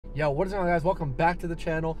Yo, what is going on, guys? Welcome back to the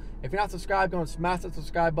channel. If you're not subscribed, go and smash that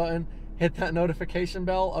subscribe button, hit that notification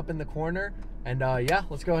bell up in the corner, and yeah,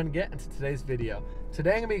 let's go ahead and get into today's video. Today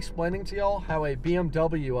I'm going to be explaining to y'all how a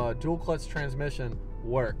BMW dual-clutch transmission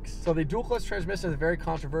works. So the dual-clutch transmission is a very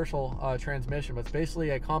controversial transmission, but it's basically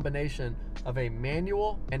a combination of a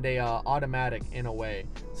manual and a automatic in a way.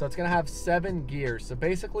 So it's going to have 7 gears. So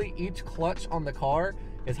basically each clutch on the car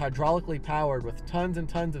is hydraulically powered with tons and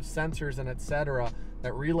tons of sensors and etc.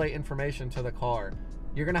 that relay information to the car.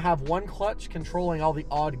 You're going to have one clutch controlling all the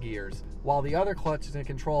odd gears, while the other clutch is going to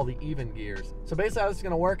control all the even gears. So basically how this is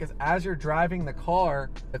going to work is as you're driving the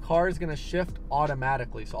car is going to shift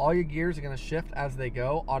automatically. So all your gears are going to shift as they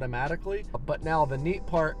go automatically. But now the neat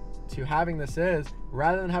part to having this is,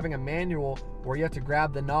 rather than having a manual where you have to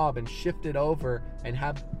grab the knob and shift it over and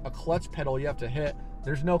have a clutch pedal you have to hit,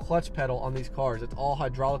 there's no clutch pedal on these cars. It's all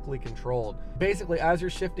hydraulically controlled. Basically, as you're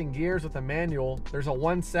shifting gears with a manual, there's a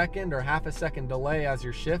 1 second or half a second delay as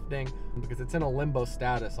you're shifting because it's in a limbo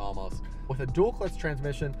status almost. With a dual clutch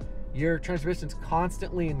transmission, your transmission's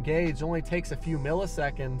constantly engaged. It only takes a few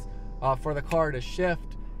milliseconds for the car to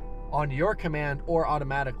shift on your command or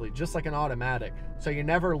automatically, just like an automatic. So you're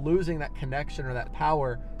never losing that connection or that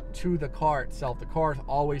power to the car itself. The car is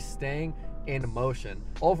always staying in motion.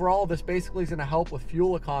 Overall, this basically is going to help with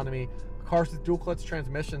fuel economy. Cars with dual clutch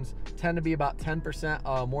transmissions tend to be about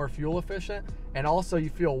 10% more fuel efficient, and also you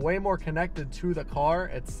feel way more connected to the car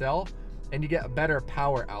itself and you get a better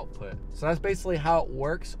power output. So that's basically how it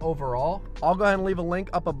works overall. I'll go ahead and leave a link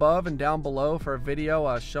up above and down below for a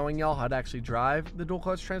video showing y'all how to actually drive the dual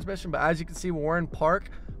clutch transmission. But as you can see, when we're in park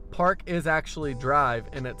is actually drive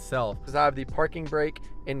in itself, because I have the parking brake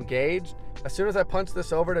engaged. As soon as I punch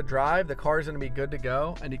this over to drive, the car is going to be good to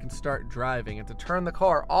go and you can start driving. And to turn the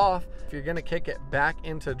car off, if you're going to kick it back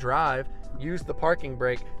into drive, use the parking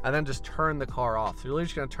brake and then just turn the car off. So you're really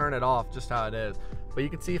just going to turn it off just how it is. But you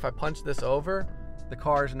can see if I punch this over, the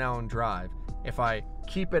car is now in drive. If I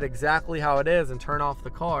keep it exactly how it is and turn off the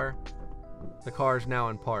car is now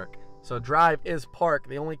in park. So drive is park.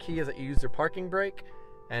 The only key is that you use your parking brake.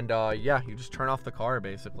 And yeah, you just turn off the car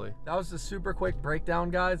basically. That was a super quick breakdown,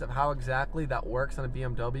 guys, of how exactly that works on a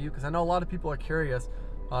BMW, because I know a lot of people are curious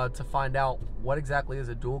to find out what exactly is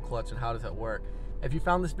a dual clutch and how does it work. If you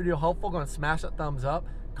found this video helpful, go and smash that thumbs up.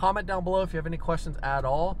 Comment down below if you have any questions at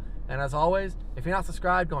all. And as always, if you're not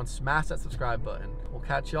subscribed, go and smash that subscribe button. We'll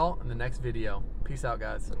catch y'all in the next video. Peace out,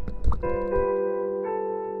 guys.